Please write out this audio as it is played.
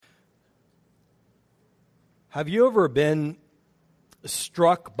Have you ever been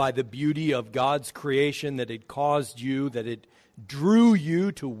struck by the beauty of God's creation, that it caused you, that it drew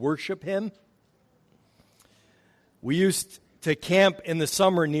you to worship Him? We used to camp in the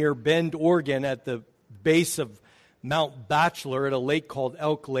summer near Bend, Oregon, at the base of Mount Bachelor at a lake called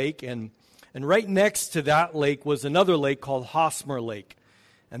Elk Lake, and right next to that lake was another lake called Hosmer Lake.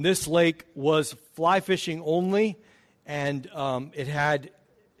 And this lake was fly fishing only, and it had,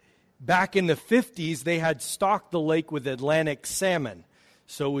 back in the 50s, they had stocked the lake with Atlantic salmon.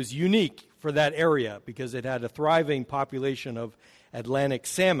 So it was unique for that area because it had a thriving population of Atlantic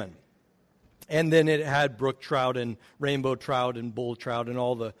salmon. And then it had brook trout and rainbow trout and bull trout and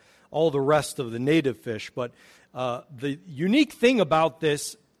all the rest of the native fish. But the unique thing about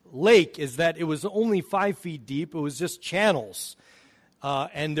this lake is that it was only 5 feet deep. It was just channels.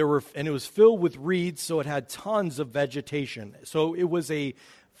 And it was filled with reeds, so it had tons of vegetation. So it was a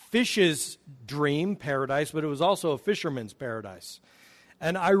fish's dream paradise, but it was also a fisherman's paradise.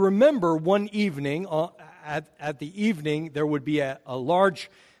 And I remember one evening, at the evening, there would be a large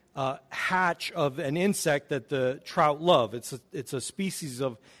hatch of an insect that the trout love. It's a species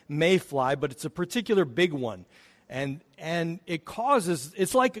of mayfly, but it's a particular big one. And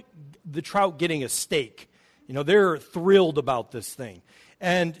it's like the trout getting a steak. You know, they're thrilled about this thing.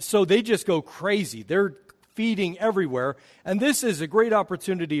 And so they just go crazy. They're feeding everywhere. And this is a great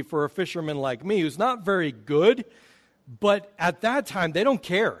opportunity for a fisherman like me who's not very good, but at that time they don't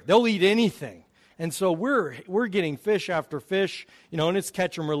care. They'll eat anything. And so we're getting fish after fish, and it's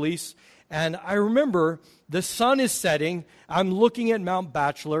catch and release. And I remember the sun is setting. I'm looking at Mount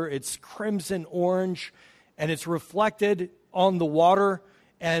Bachelor. It's crimson orange, and it's reflected on the water.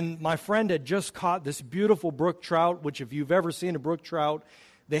 And my friend had just caught this beautiful brook trout, which if you've ever seen a brook trout,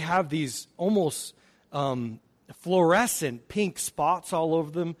 they have these almost fluorescent pink spots all over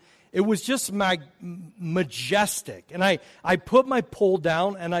them. It was just majestic. And I put my pole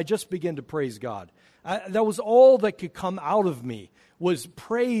down and I just began to praise God. That was all that could come out of me, was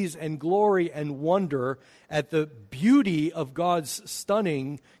praise and glory and wonder at the beauty of God's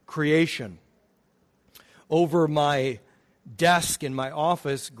stunning creation. Over my desk in my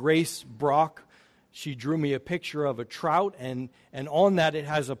office, Grace Brock, she drew me a picture of a trout, and on that it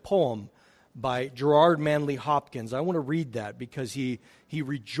has a poem by Gerard Manley Hopkins. I want to read that because he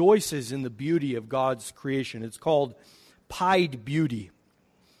rejoices in the beauty of God's creation. It's called Pied Beauty.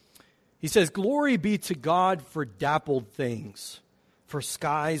 He says, "Glory be to God for dappled things, for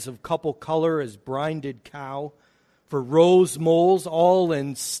skies of couple color as brinded cow, for rose moles all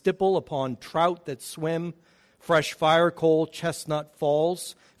in stipple upon trout that swim, fresh fire coal, chestnut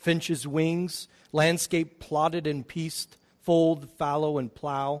falls, finch's wings, landscape plotted and pieced, fold, fallow, and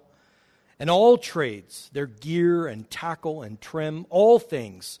plow. And all trades, their gear and tackle and trim, all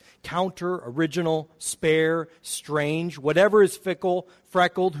things, counter, original, spare, strange, whatever is fickle,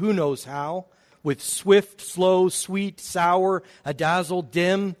 freckled, who knows how, with swift, slow, sweet, sour, adazzle,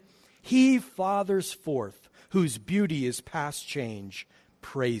 dim, he fathers forth, whose beauty is past change,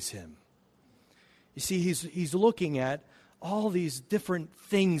 praise him." You see, he's looking at all these different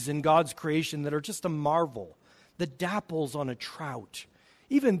things in God's creation that are just a marvel. The dapples on a trout,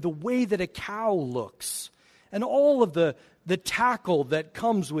 even the way that a cow looks, and all of the tackle that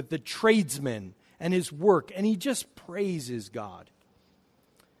comes with the tradesman and his work, and he just praises God.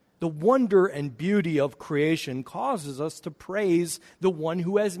 The wonder and beauty of creation causes us to praise the one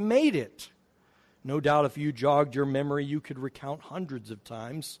who has made it. No doubt if you jogged your memory, you could recount hundreds of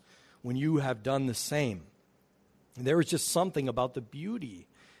times when you have done the same. And there is just something about the beauty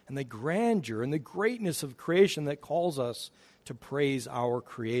and the grandeur and the greatness of creation that calls us to praise our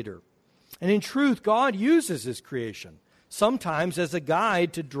Creator. And in truth, God uses His creation, sometimes as a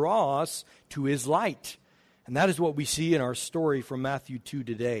guide to draw us to His light. And that is what we see in our story from Matthew 2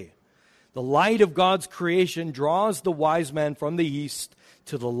 today. The light of God's creation draws the wise men from the east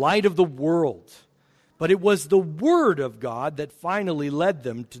to the light of the world. But it was the Word of God that finally led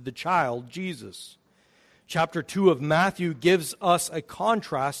them to the child, Jesus. Chapter 2 of Matthew gives us a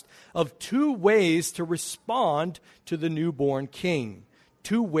contrast of two ways to respond to the newborn King,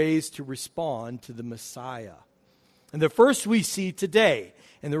 two ways to respond to the Messiah. And the first we see today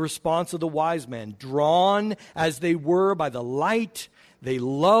in the response of the wise men. Drawn as they were by the light, they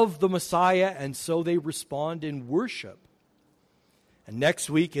love the Messiah, and so they respond in worship. And next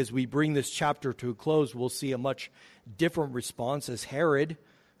week, as we bring this chapter to a close, we'll see a much different response as Herod,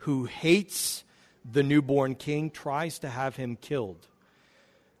 who hates the newborn king, tries to have him killed.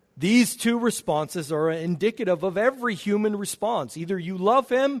 These two responses are indicative of every human response. Either you love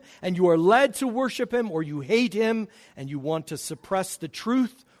him and you are led to worship him, or you hate him and you want to suppress the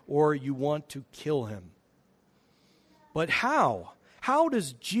truth, or you want to kill him. But how? How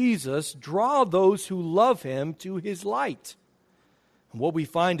does Jesus draw those who love him to his light? And what we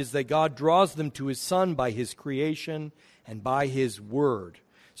find is that God draws them to his Son by his creation and by his word.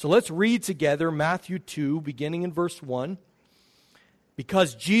 So let's read together Matthew 2, beginning in verse 1.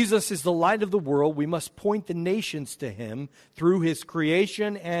 Because Jesus is the light of the world, we must point the nations to him through his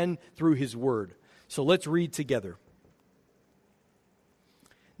creation and through his word. So let's read together.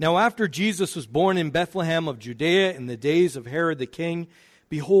 Now after Jesus was born in Bethlehem of Judea in the days of Herod the king,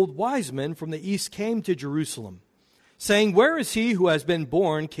 behold, wise men from the east came to Jerusalem, saying, Where is he who has been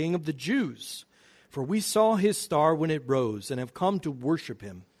born King of the Jews? For we saw his star when it rose, and have come to worship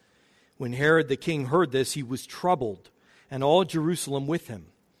him. When Herod the king heard this, he was troubled, and all Jerusalem with him.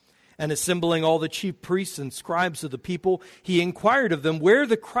 And assembling all the chief priests and scribes of the people, he inquired of them where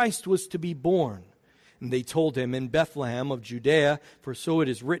the Christ was to be born. And they told him, In Bethlehem of Judea, for so it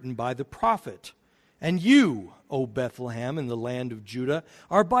is written by the prophet. And you, O Bethlehem, in the land of Judah,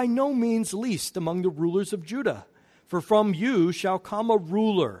 are by no means least among the rulers of Judah. For from you shall come a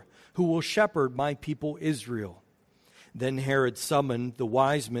ruler who will shepherd my people Israel. Then Herod summoned the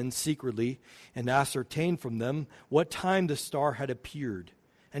wise men secretly and ascertained from them what time the star had appeared.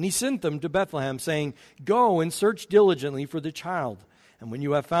 And he sent them to Bethlehem, saying, Go and search diligently for the child. And when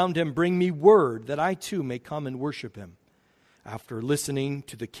you have found him, bring me word that I too may come and worship him. After listening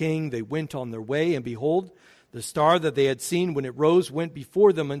to the king, they went on their way, and behold, the star that they had seen when it rose went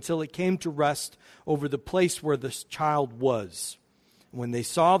before them until it came to rest over the place where the child was. When they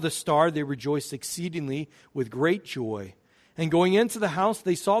saw the star, they rejoiced exceedingly with great joy. And going into the house,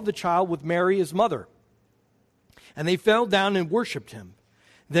 they saw the child with Mary his mother. And they fell down and worshipped him.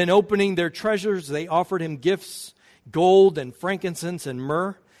 Then opening their treasures, they offered him gifts, gold and frankincense and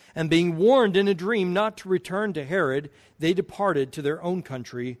myrrh. And being warned in a dream not to return to Herod, they departed to their own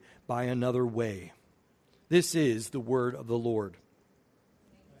country by another way. This is the word of the Lord.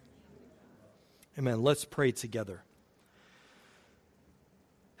 Amen. Let's pray together.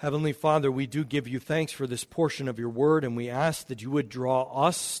 Heavenly Father, we do give you thanks for this portion of your word, and we ask that you would draw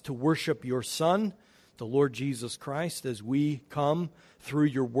us to worship your Son, the Lord Jesus Christ, as we come through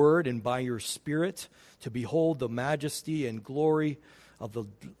your word and by your Spirit to behold the majesty and glory of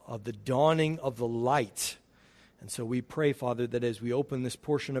the dawning of the light. And so we pray, Father, that as we open this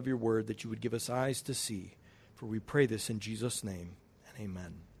portion of your word, that you would give us eyes to see. For we pray this in Jesus' name, and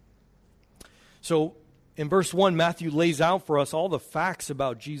amen. So, in verse 1, Matthew lays out for us all the facts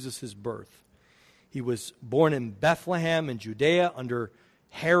about Jesus' birth. He was born in Bethlehem in Judea under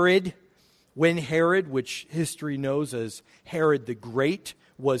Herod, when Herod, which history knows as Herod the Great,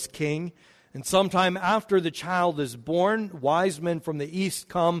 was king. And sometime after the child is born, wise men from the east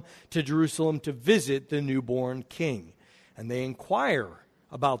come to Jerusalem to visit the newborn king. And they inquire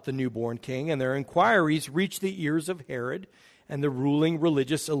about the newborn king, and their inquiries reach the ears of Herod and the ruling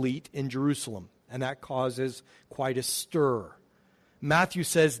religious elite in Jerusalem. And that causes quite a stir. Matthew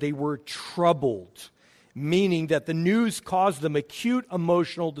says they were troubled, meaning that the news caused them acute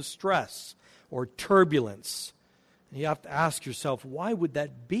emotional distress or turbulence. And you have to ask yourself, why would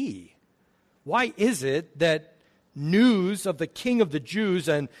that be? Why is it that news of the King of the Jews,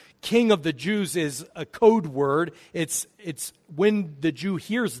 and King of the Jews is a code word, it's when the Jew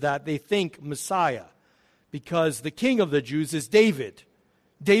hears that, they think Messiah, because the King of the Jews is David.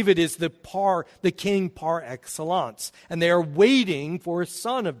 David is the king par excellence. And they are waiting for a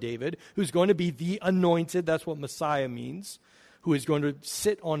son of David who's going to be the anointed, that's what Messiah means, who is going to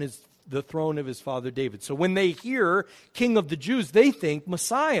sit on the throne of his father David. So when they hear King of the Jews, they think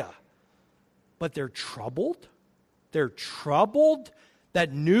Messiah. But they're troubled. They're troubled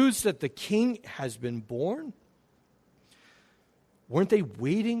that news that the king has been born. Weren't they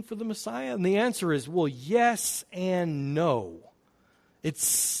waiting for the Messiah? And the answer is, well, yes and no.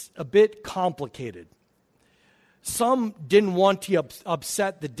 It's a bit complicated. Some didn't want to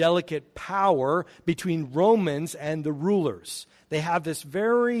upset the delicate power between Romans and the rulers. They have this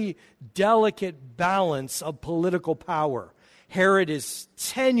very delicate balance of political power. Herod is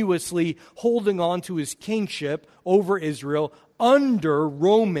tenuously holding on to his kingship over Israel under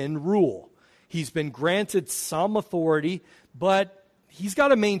Roman rule. He's been granted some authority, but he's got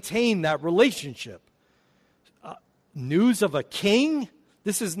to maintain that relationship. News of a king?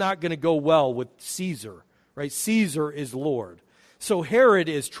 This is not going to go well with Caesar, right? Caesar is Lord. So Herod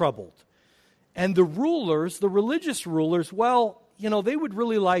is troubled. And the rulers, the religious rulers, well, they would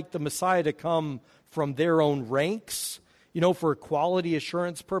really like the Messiah to come from their own ranks, for quality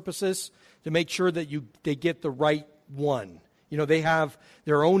assurance purposes, to make sure that they get the right one. They have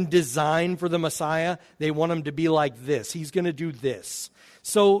their own design for the Messiah. They want him to be like this. He's going to do this.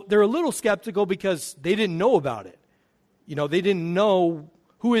 So they're a little skeptical because they didn't know about it. They didn't know,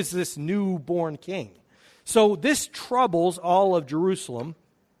 who is this newborn king? So this troubles all of Jerusalem.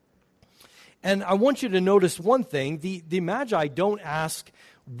 And I want you to notice one thing. The Magi don't ask,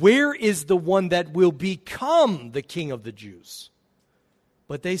 where is the one that will become the king of the Jews?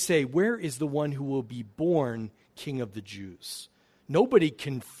 But they say, where is the one who will be born king of the Jews? Nobody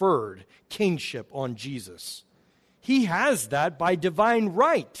conferred kingship on Jesus. He has that by divine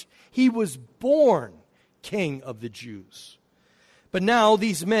right. He was born king of the Jews. But now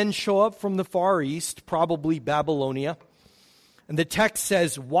these men show up from the Far East, probably Babylonia. And the text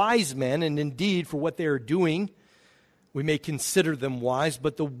says wise men, and indeed for what they are doing, we may consider them wise,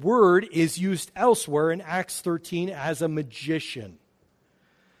 but the word is used elsewhere in Acts 13 as a magician.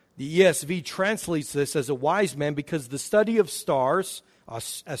 The ESV translates this as a wise man because the study of stars,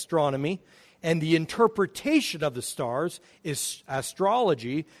 astronomy, and the interpretation of the stars, is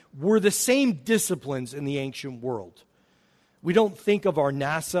astrology, were the same disciplines in the ancient world. We don't think of our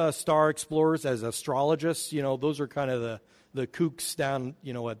NASA star explorers as astrologists. Those are kind of the kooks down,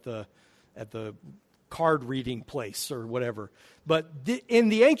 at the card reading place or whatever. But in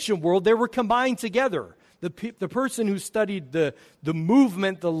the ancient world, they were combined together. The person who studied the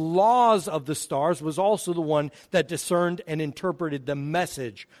movement, the laws of the stars, was also the one that discerned and interpreted the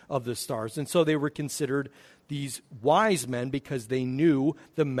message of the stars. And so they were considered these wise men because they knew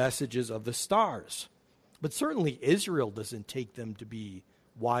the messages of the stars. But certainly Israel doesn't take them to be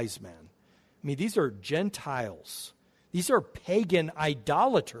wise men. These are Gentiles. These are pagan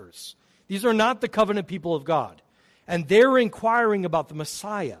idolaters. These are not the covenant people of God. And they're inquiring about the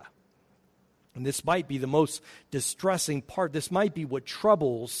Messiah. And this might be the most distressing part. This might be what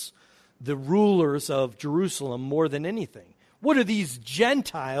troubles the rulers of Jerusalem more than anything. What are these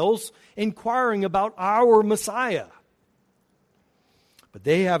Gentiles inquiring about our Messiah? But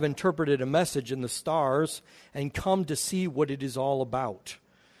they have interpreted a message in the stars and come to see what it is all about.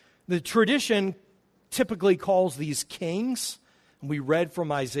 The tradition typically calls these kings. We read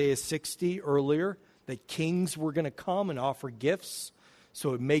from Isaiah 60 earlier that kings were going to come and offer gifts.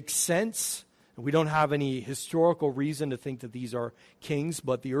 So it makes sense. We don't have any historical reason to think that these are kings,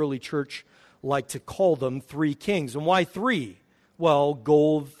 but the early church liked to call them three kings. And why three? Well,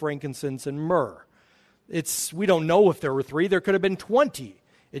 gold, frankincense, and myrrh. We don't know if there were three. There could have been 20.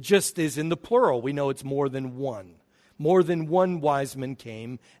 It just is in the plural. We know it's more than one. More than one wise man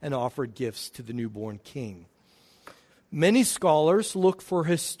came and offered gifts to the newborn king. Many scholars look for a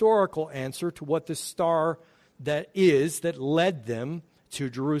historical answer to what the star that led them to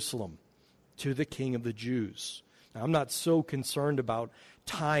Jerusalem, to the King of the Jews. Now, I'm not so concerned about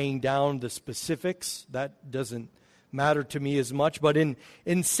tying down the specifics. That doesn't matter to me as much. But in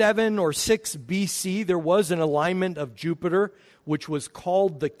 7 or 6 BC, there was an alignment of Jupiter, which was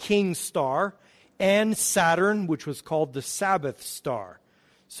called the King Star, and Saturn, which was called the Sabbath Star.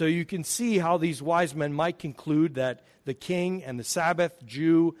 So you can see how these wise men might conclude that the king and the Sabbath,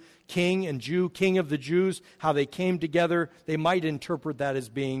 king of the Jews, how they came together. They might interpret that as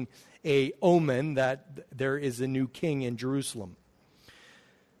being a omen that there is a new king in Jerusalem.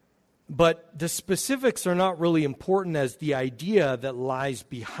 But the specifics are not really important as the idea that lies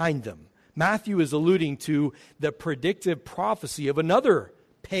behind them. Matthew is alluding to the predictive prophecy of another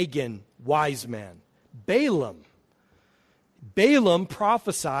pagan wise man, Balaam. Balaam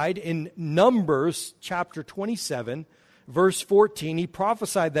prophesied in Numbers chapter 27, verse 14. He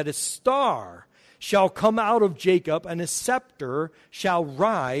prophesied that a star shall come out of Jacob and a scepter shall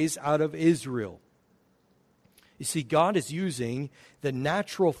rise out of Israel. You see, God is using the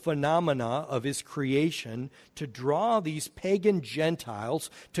natural phenomena of his creation to draw these pagan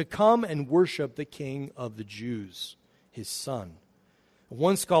Gentiles to come and worship the King of the Jews, his son.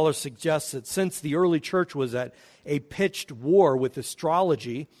 One scholar suggests that since the early church was at a pitched war with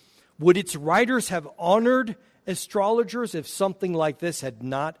astrology, would its writers have honored astrologers if something like this had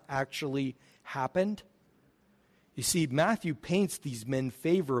not actually happened? You see, Matthew paints these men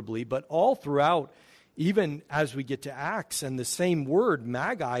favorably, but all throughout, even as we get to Acts and the same word,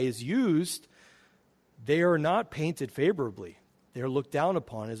 magi, is used, they are not painted favorably. They are looked down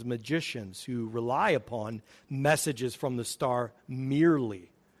upon as magicians who rely upon messages from the star merely.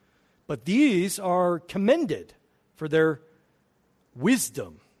 But these are commended for their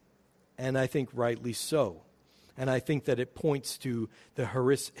wisdom, and I think rightly so. And I think that it points to the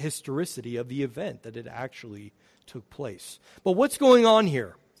historicity of the event, that it actually took place. But what's going on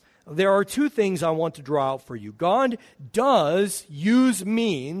here? There are two things I want to draw out for you. God does use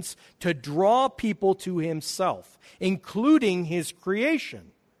means to draw people to himself, including his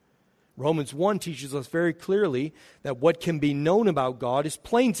creation. Romans 1 teaches us very clearly that what can be known about God is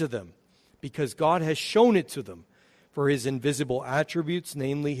plain to them, because God has shown it to them. For his invisible attributes,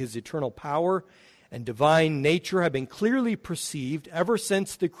 namely his eternal power and divine nature, have been clearly perceived ever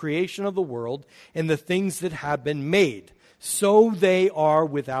since the creation of the world and the things that have been made. So they are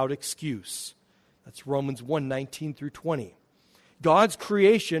without excuse. That's Romans 1:19 through 20. God's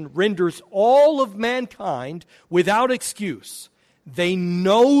creation renders all of mankind without excuse. They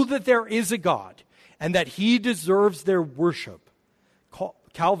know that there is a God and that he deserves their worship.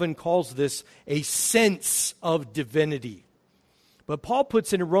 Calvin calls this a sense of divinity. But Paul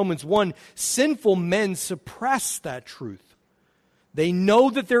puts in Romans 1, sinful men suppress that truth. They know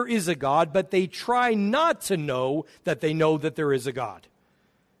that there is a God, but they try not to know that they know that there is a God.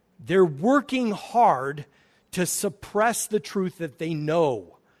 They're working hard to suppress the truth that they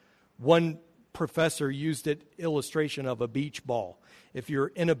know. One professor used an illustration of a beach ball. If you're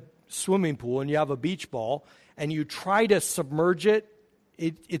in a swimming pool and you have a beach ball and you try to submerge it,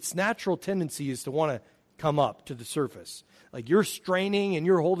 its natural tendency is to want to come up to the surface. Like you're straining and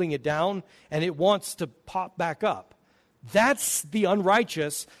you're holding it down and it wants to pop back up. That's the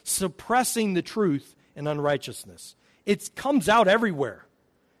unrighteous suppressing the truth in unrighteousness. It comes out everywhere.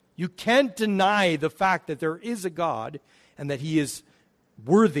 You can't deny the fact that there is a God and that he is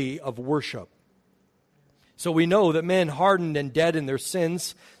worthy of worship. So we know that men hardened and dead in their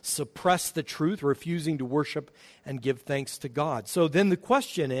sins suppress the truth, refusing to worship and give thanks to God. So then the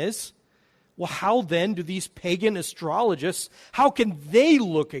question is, well, how then do these pagan astrologists, how can they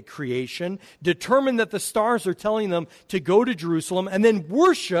look at creation, determine that the stars are telling them to go to Jerusalem, and then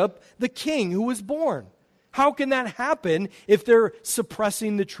worship the king who was born? How can that happen if they're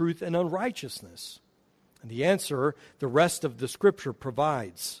suppressing the truth in unrighteousness? And the answer, the rest of the scripture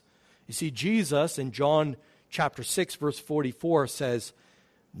provides. You see, Jesus in John chapter 6, verse 44 says,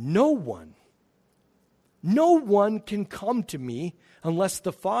 No one can come to me unless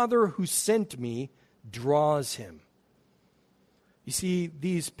the Father who sent me draws him. You see,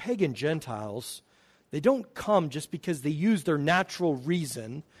 these pagan Gentiles, they don't come just because they use their natural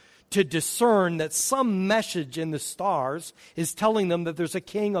reason to discern that some message in the stars is telling them that there's a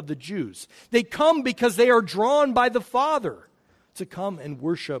king of the Jews. They come because they are drawn by the Father to come and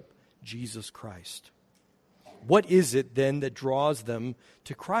worship Jesus Christ. What is it then that draws them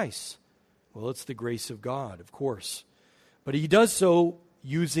to Christ? Well, it's the grace of God, of course. But he does so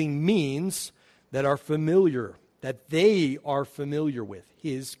using means that are familiar, that they are familiar with,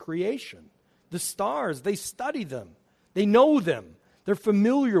 his creation. The stars, they study them. They know them. They're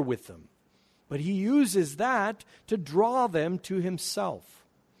familiar with them. But he uses that to draw them to himself.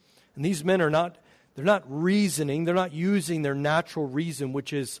 And these men they're not reasoning, they're not using their natural reason,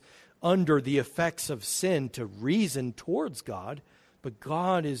 which is under the effects of sin, to reason towards God, but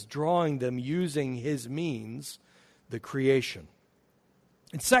God is drawing them using his means, the creation.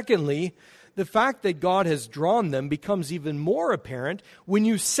 And secondly, the fact that God has drawn them becomes even more apparent when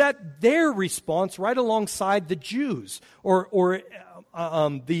you set their response right alongside the Jews or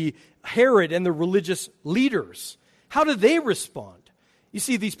the Herod and the religious leaders. How do they respond? You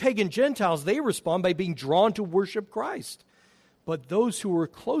see, these pagan Gentiles, they respond by being drawn to worship Christ. But those who were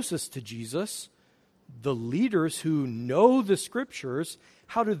closest to Jesus, the leaders who know the scriptures,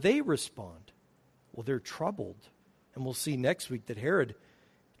 how do they respond? Well, they're troubled. And we'll see next week that Herod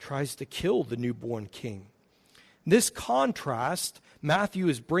tries to kill the newborn king. This contrast Matthew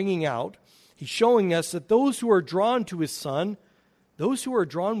is bringing out. He's showing us that those who are drawn to his son, those who are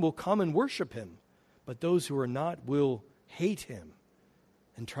drawn will come and worship him. But those who are not will hate him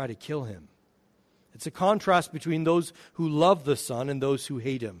and try to kill him. It's a contrast between those who love the Son and those who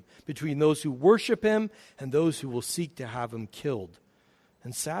hate him, between those who worship him and those who will seek to have him killed.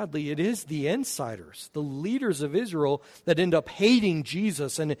 And sadly, it is the insiders, the leaders of Israel, that end up hating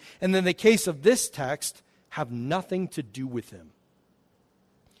Jesus, and in the case of this text, have nothing to do with him.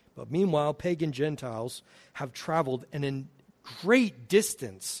 But meanwhile, pagan Gentiles have traveled an great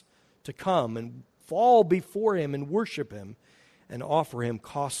distance to come and fall before him and worship him and offer him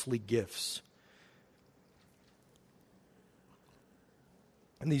costly gifts.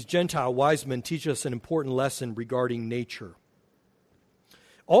 And these Gentile wise men teach us an important lesson regarding nature.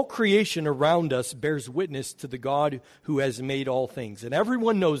 All creation around us bears witness to the God who has made all things, and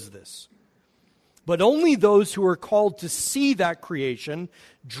everyone knows this. But only those who are called to see that creation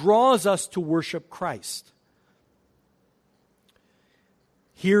draws us to worship Christ.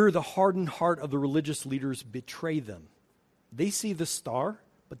 Here, the hardened heart of the religious leaders betray them. They see the star,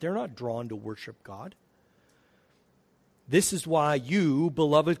 but they're not drawn to worship God. This is why you,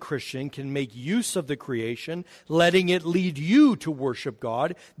 beloved Christian, can make use of the creation, letting it lead you to worship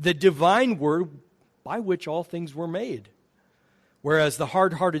God, the divine word by which all things were made. whereas the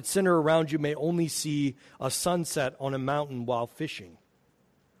hard-hearted sinner around you may only see a sunset on a mountain while fishing.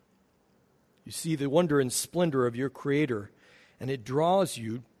 You see the wonder and splendor of your Creator, and it draws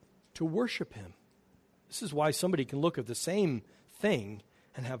you to worship Him. This is why somebody can look at the same thing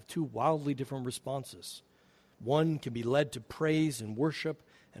and have two wildly different responses. One can be led to praise and worship,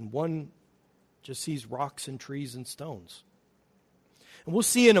 and one just sees rocks and trees and stones. And we'll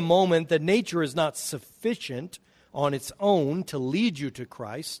see in a moment that nature is not sufficient on its own to lead you to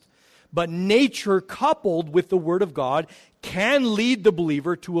Christ, but nature coupled with the Word of God can lead the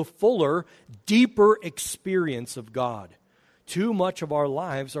believer to a fuller, deeper experience of God. Too much of our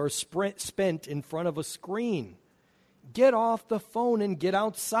lives are spent in front of a screen. Get off the phone and get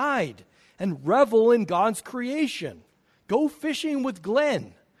outside and revel in God's creation. Go fishing with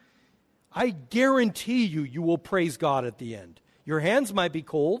Glenn. I guarantee you will praise God at the end. Your hands might be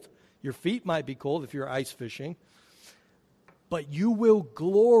cold. Your feet might be cold if you're ice fishing. But you will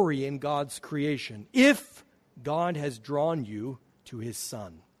glory in God's creation if God has drawn you to His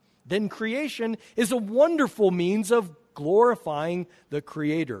Son. Then creation is a wonderful means of glorifying the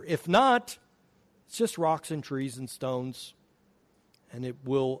Creator. If not, it's just rocks and trees and stones, and it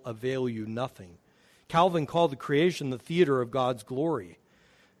will avail you nothing. Calvin called the creation the theater of God's glory.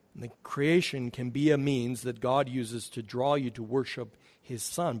 And the creation can be a means that God uses to draw you to worship His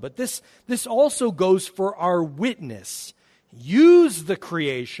Son. But this also goes for our witness. Use the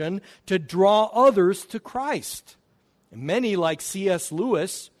creation to draw others to Christ. And many, like C.S.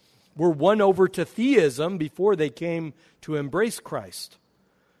 Lewis, were won over to theism before they came to embrace Christ.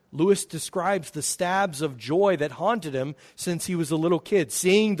 Lewis describes the stabs of joy that haunted him since he was a little kid,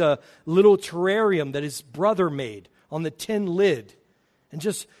 seeing the little terrarium that his brother made on the tin lid, and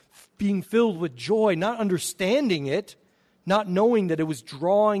just being filled with joy, not understanding it, not knowing that it was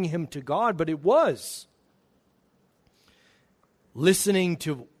drawing him to God, but it was. Listening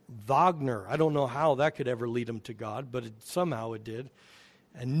to Wagner, I don't know how that could ever lead him to God, but somehow it did.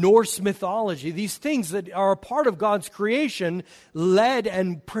 And Norse mythology, these things that are a part of God's creation, led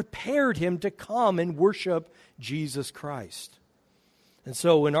and prepared him to come and worship Jesus Christ. And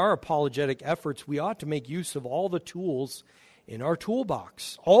so in our apologetic efforts, we ought to make use of all the tools in our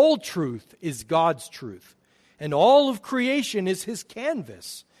toolbox. All truth is God's truth, and all of creation is His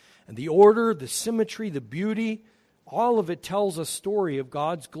canvas. And the order, the symmetry, the beauty, all of it tells a story of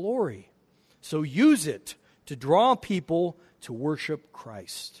God's glory. So use it to draw people to worship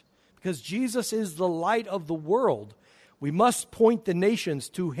Christ. Because Jesus is the light of the world, we must point the nations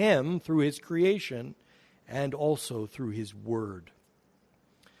to Him through His creation and also through His Word.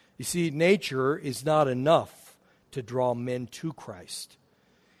 You see, nature is not enough to draw men to Christ.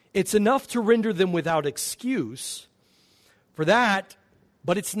 It's enough to render them without excuse for that,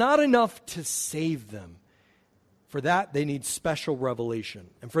 but it's not enough to save them. For that, they need special revelation.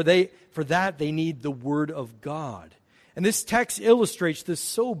 And for that, they need the Word of God. And this text illustrates this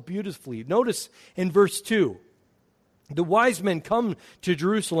so beautifully. Notice in verse 2, the wise men come to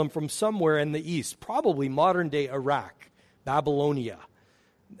Jerusalem from somewhere in the east, probably modern-day Iraq, Babylonia.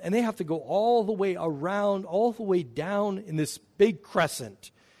 And they have to go all the way around, all the way down in this big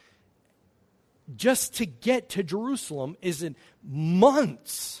crescent. Just to get to Jerusalem is in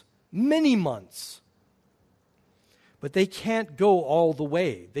months, many months. But they can't go all the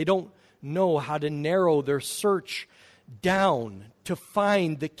way. They don't know how to narrow their search down to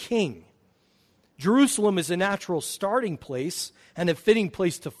find the king. Jerusalem is a natural starting place and a fitting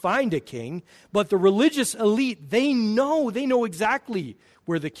place to find a king, but the religious elite, they know exactly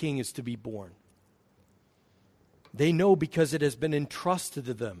where the king is to be born. They know because it has been entrusted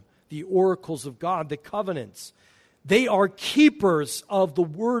to them, the oracles of God, the covenants. They are keepers of the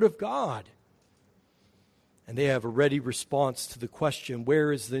Word of God. And they have a ready response to the question,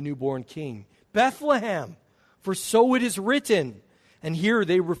 where is the newborn king? Bethlehem, for so it is written. And here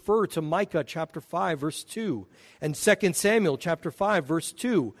they refer to Micah chapter 5, verse 2, and 2 Samuel chapter 5, verse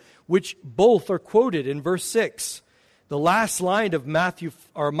 2, which both are quoted in verse 6. The last line of Micah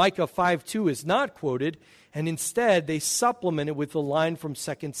 5:2 is not quoted, and instead they supplement it with the line from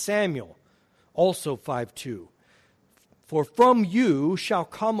 2 Samuel, also 5:2. For from you shall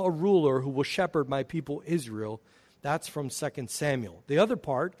come a ruler who will shepherd my people Israel. That's from 2 Samuel. The other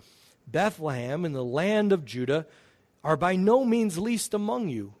part, Bethlehem in the land of Judah, are by no means least among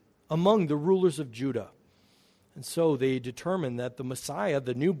you, among the rulers of Judah. And so they determined that the Messiah,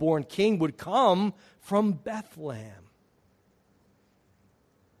 the newborn king, would come from Bethlehem.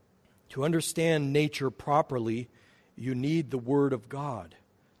 To understand nature properly, you need the Word of God.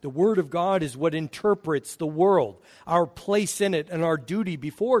 The Word of God is what interprets the world, our place in it, and our duty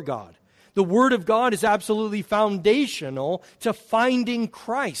before God. The Word of God is absolutely foundational to finding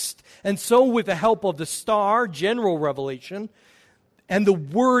Christ. And so with the help of the star, general revelation, and the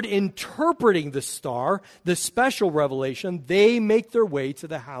Word interpreting the star, the special revelation, they make their way to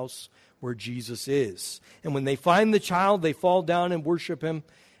the house where Jesus is. And when they find the child, they fall down and worship Him.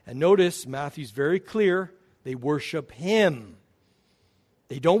 And notice, Matthew's very clear, they worship Him.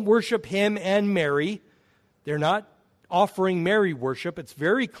 They don't worship Him and Mary. They're not offering Mary worship. It's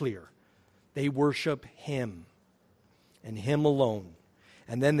very clear. They worship Him and Him alone.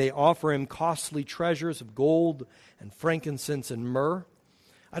 And then they offer Him costly treasures of gold and frankincense and myrrh.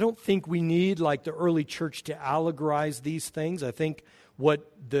 I don't think we need, like the early church, to allegorize these things. I think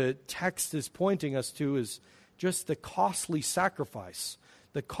what the text is pointing us to is just the costly sacrifice,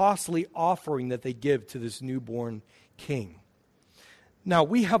 the costly offering that they give to this newborn king. Now,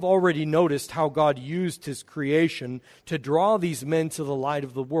 we have already noticed how God used His creation to draw these men to the light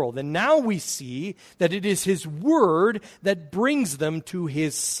of the world. And now we see that it is His Word that brings them to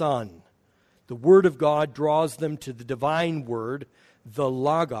His Son. The Word of God draws them to the divine Word, the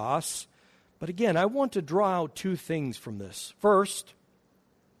Logos. But again, I want to draw out two things from this. First,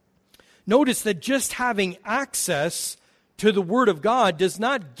 notice that just having access to the Word of God does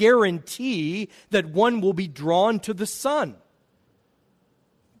not guarantee that one will be drawn to the Son.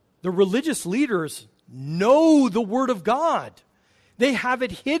 The religious leaders know the Word of God. They have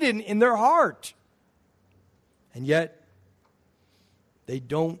it hidden in their heart. And yet, they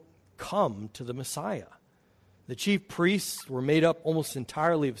don't come to the Messiah. The chief priests were made up almost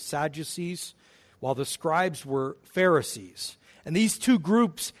entirely of Sadducees, while the scribes were Pharisees. And these two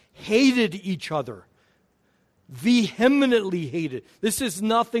groups hated each other. Vehemently hated. This is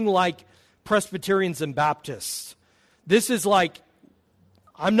nothing like Presbyterians and Baptists. This is like,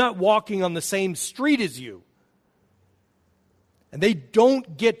 I'm not walking on the same street as you. And they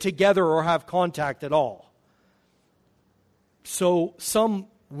don't get together or have contact at all. So some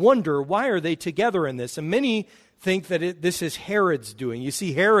wonder, why are they together in this? And many think that this is Herod's doing. You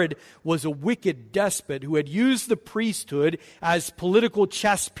see, Herod was a wicked despot who had used the priesthood as political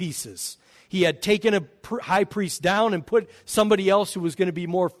chess pieces. He had taken a high priest down and put somebody else who was going to be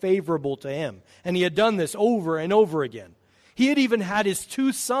more favorable to him. And he had done this over and over again. He had even had his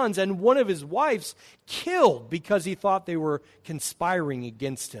two sons and one of his wives killed because he thought they were conspiring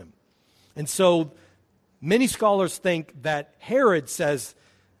against him. And so many scholars think that Herod says,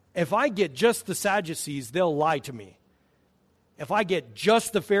 if I get just the Sadducees, they'll lie to me. If I get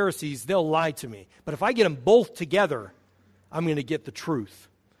just the Pharisees, they'll lie to me. But if I get them both together, I'm going to get the truth.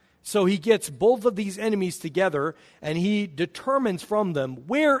 So he gets both of these enemies together, and he determines from them,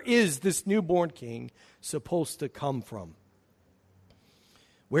 where is this newborn king supposed to come from?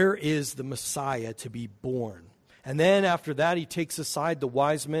 Where is the Messiah to be born? And then after that, he takes aside the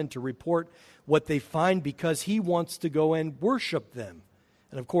wise men to report what they find because he wants to go and worship them.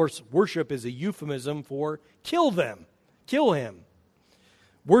 And of course, worship is a euphemism for kill them, kill him.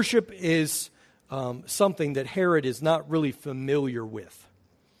 Worship is something that Herod is not really familiar with.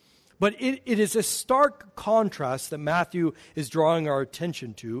 But it is a stark contrast that Matthew is drawing our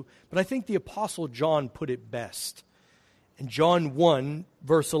attention to. But I think the Apostle John put it best. In John 1,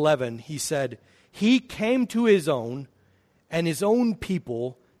 verse 11, he said, "He came to his own, and his own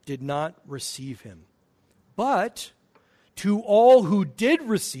people did not receive him. But to all who did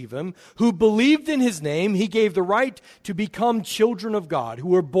receive him, who believed in his name, he gave the right to become children of God, who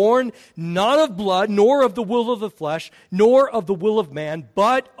were born not of blood, nor of the will of the flesh, nor of the will of man,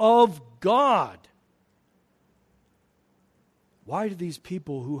 but of God." Why do these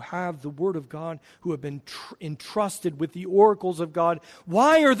people who have the Word of God, who have been entrusted with the oracles of God,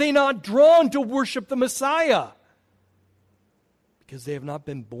 why are they not drawn to worship the Messiah? Because they have not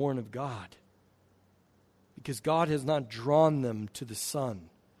been born of God. Because God has not drawn them to the Son.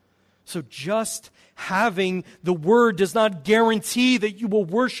 So just having the Word does not guarantee that you will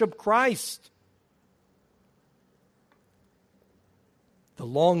worship Christ. The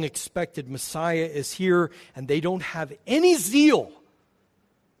long-expected Messiah is here, and they don't have any zeal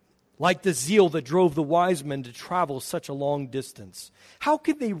like the zeal that drove the wise men to travel such a long distance. How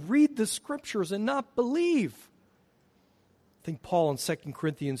could they read the Scriptures and not believe? I think Paul in 2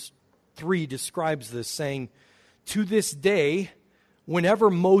 Corinthians 3 describes this, saying, "To this day, whenever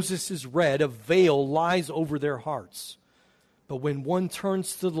Moses is read, a veil lies over their hearts. But when one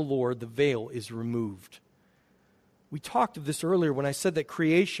turns to the Lord, the veil is removed." We talked of this earlier when I said that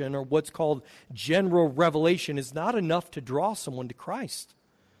creation, or what's called general revelation, is not enough to draw someone to Christ.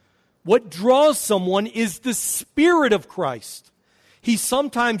 What draws someone is the Spirit of Christ. He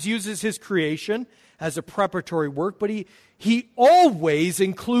sometimes uses his creation as a preparatory work, but he He always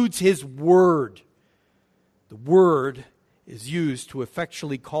includes His Word. The Word is used to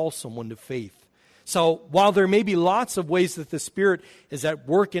effectually call someone to faith. So while there may be lots of ways that the Spirit is at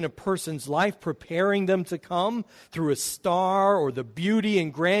work in a person's life, preparing them to come through a star or the beauty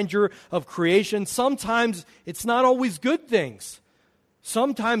and grandeur of creation, sometimes it's not always good things.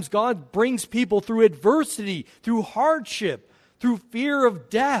 Sometimes God brings people through adversity, through hardship, through fear of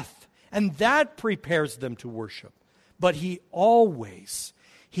death, and that prepares them to worship. But He always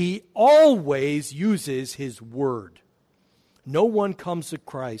uses His Word. No one comes to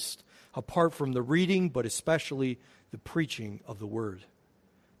Christ apart from the reading, but especially the preaching of the Word.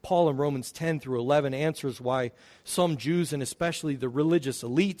 Paul in Romans 10 through 11 answers why some Jews, and especially the religious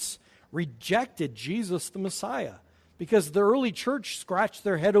elites, rejected Jesus the Messiah, because the early church scratched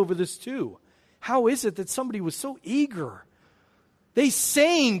their head over this too. How is it that somebody was so eager? They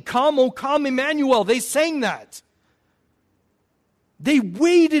sang, "Come, O come, Emmanuel." They sang that. They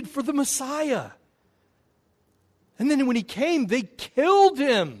waited for the Messiah. And then when He came, they killed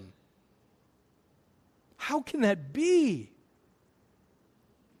Him. How can that be?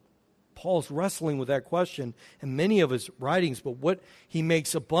 Paul's wrestling with that question in many of his writings, but what he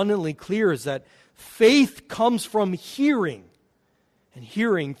makes abundantly clear is that faith comes from hearing, and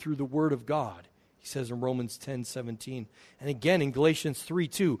hearing through the Word of God. He says in Romans 10:17, and again in Galatians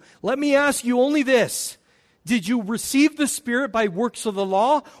 3:2, "Let me ask you only this, did you receive the Spirit by works of the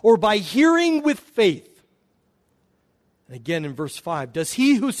law, or by hearing with faith?" And again in verse 5, "Does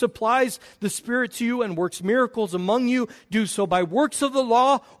He who supplies the Spirit to you and works miracles among you do so by works of the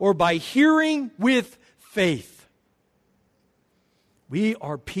law, or by hearing with faith?" We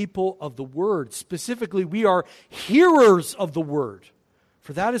are people of the Word. Specifically, we are hearers of the Word.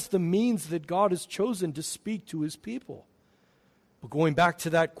 For that is the means that God has chosen to speak to His people. But going back to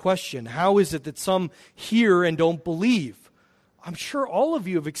that question, how is it that some hear and don't believe? I'm sure all of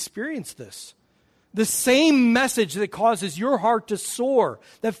you have experienced this. The same message that causes your heart to soar,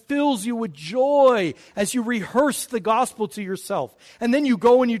 that fills you with joy as you rehearse the gospel to yourself. And then you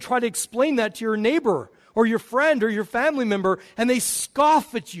go and you try to explain that to your neighbor or your friend or your family member, and they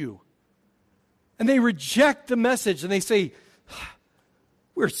scoff at you. And they reject the message, and they say,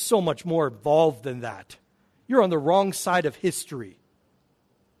 "We're so much more evolved than that. You're on the wrong side of history."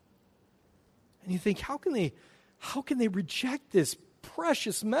 And you think, how can they reject this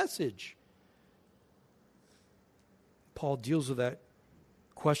precious message? Paul deals with that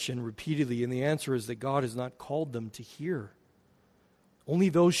question repeatedly, and the answer is that God has not called them to hear. Only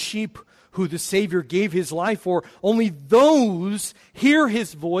those sheep who the Savior gave His life for, only those hear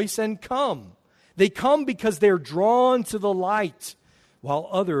His voice and come. They come because they're drawn to the light, while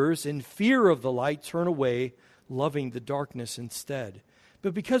others, in fear of the light, turn away, loving the darkness instead.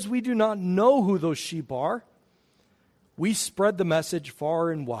 But because we do not know who those sheep are, we spread the message far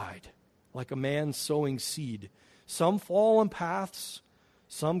and wide, like a man sowing seed. Some fall on paths,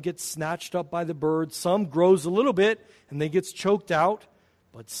 some get snatched up by the birds, some grows a little bit and then gets choked out,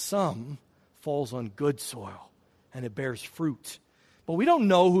 but some falls on good soil and it bears fruit. But we don't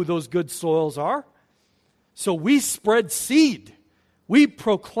know who those good soils are, so we spread seed. We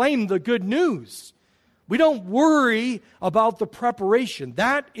proclaim the good news. We don't worry about the preparation.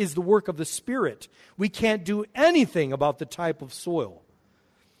 That is the work of the Spirit. We can't do anything about the type of soil.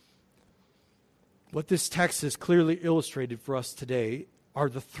 What this text has clearly illustrated for us today are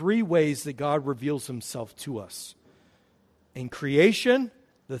the three ways that God reveals Himself to us. In creation,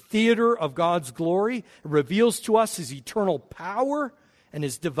 the theater of God's glory, it reveals to us His eternal power and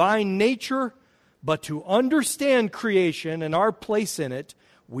His divine nature. But to understand creation and our place in it,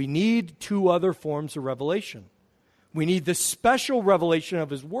 we need two other forms of revelation. We need the special revelation of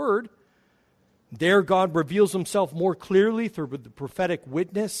His Word. There God reveals Himself more clearly through the prophetic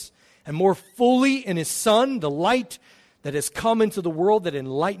witness, and more fully in His Son, the light that has come into the world that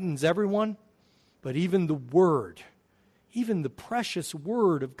enlightens everyone. But even the Word, even the precious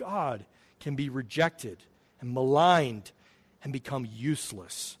Word of God, can be rejected and maligned and become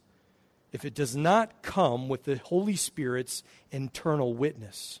useless if it does not come with the Holy Spirit's internal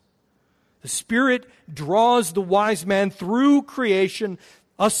witness. The Spirit draws the wise man through creation,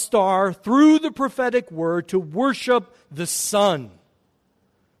 a star, through the prophetic word to worship the Son.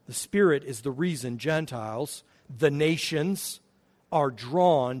 The Spirit is the reason Gentiles, the nations, are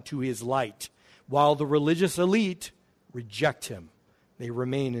drawn to His light, while the religious elite reject Him. They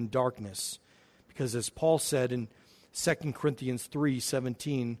remain in darkness. Because as Paul said in 2 Corinthians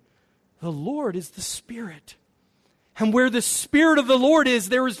 3:17, the Lord is the Spirit. And where the Spirit of the Lord is,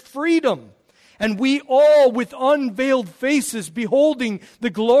 there is freedom. And we all, with unveiled faces, beholding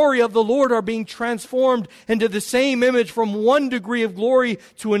the glory of the Lord, are being transformed into the same image from one degree of glory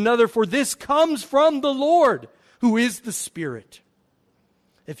to another. For this comes from the Lord, who is the Spirit.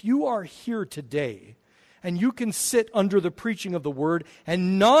 If you are here today, and you can sit under the preaching of the Word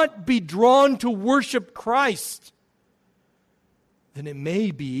and not be drawn to worship Christ, then it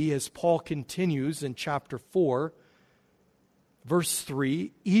may be, as Paul continues in chapter 4, verse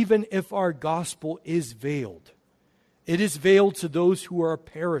 3, even if our gospel is veiled, it is veiled to those who are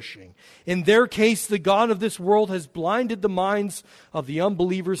perishing. In their case, the God of this world has blinded the minds of the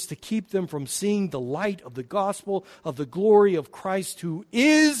unbelievers to keep them from seeing the light of the gospel of the glory of Christ, who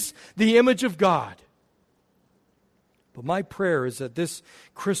is the image of God. But my prayer is that this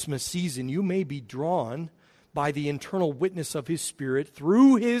Christmas season you may be drawn by the internal witness of His Spirit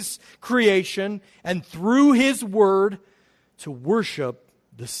through His creation and through His Word to worship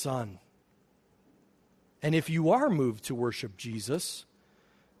the Son. And if you are moved to worship Jesus,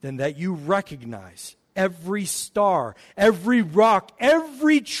 then that you recognize every star, every rock,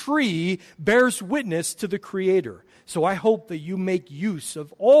 every tree bears witness to the Creator. So I hope that you make use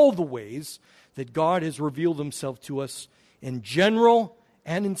of all the ways that God has revealed Himself to us in general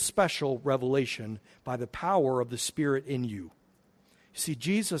and in special revelation by the power of the Spirit in you. You see,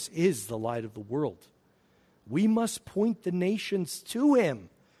 Jesus is the light of the world. We must point the nations to Him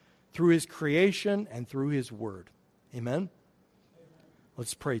through His creation and through His Word. Amen?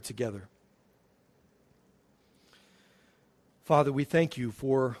 Let's pray together. Father, we thank You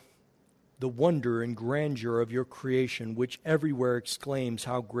for the wonder and grandeur of Your creation, which everywhere exclaims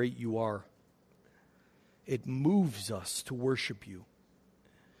how great You are. It moves us to worship You.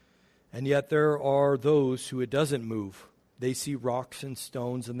 And yet there are those who it doesn't move. They see rocks and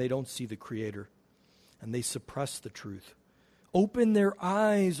stones and they don't see the Creator. And they suppress the truth. Open their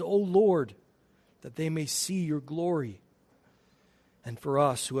eyes, O Lord, that they may see Your glory. And for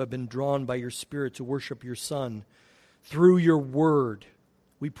us who have been drawn by Your Spirit to worship Your Son through Your Word,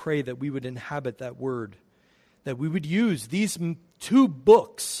 we pray that we would inhabit that Word, that we would use these two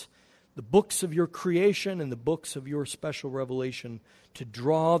books, the books of Your creation and the books of Your special revelation, to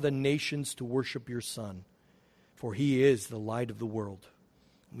draw the nations to worship Your Son, for He is the light of the world.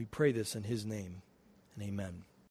 And we pray this in His name, and amen.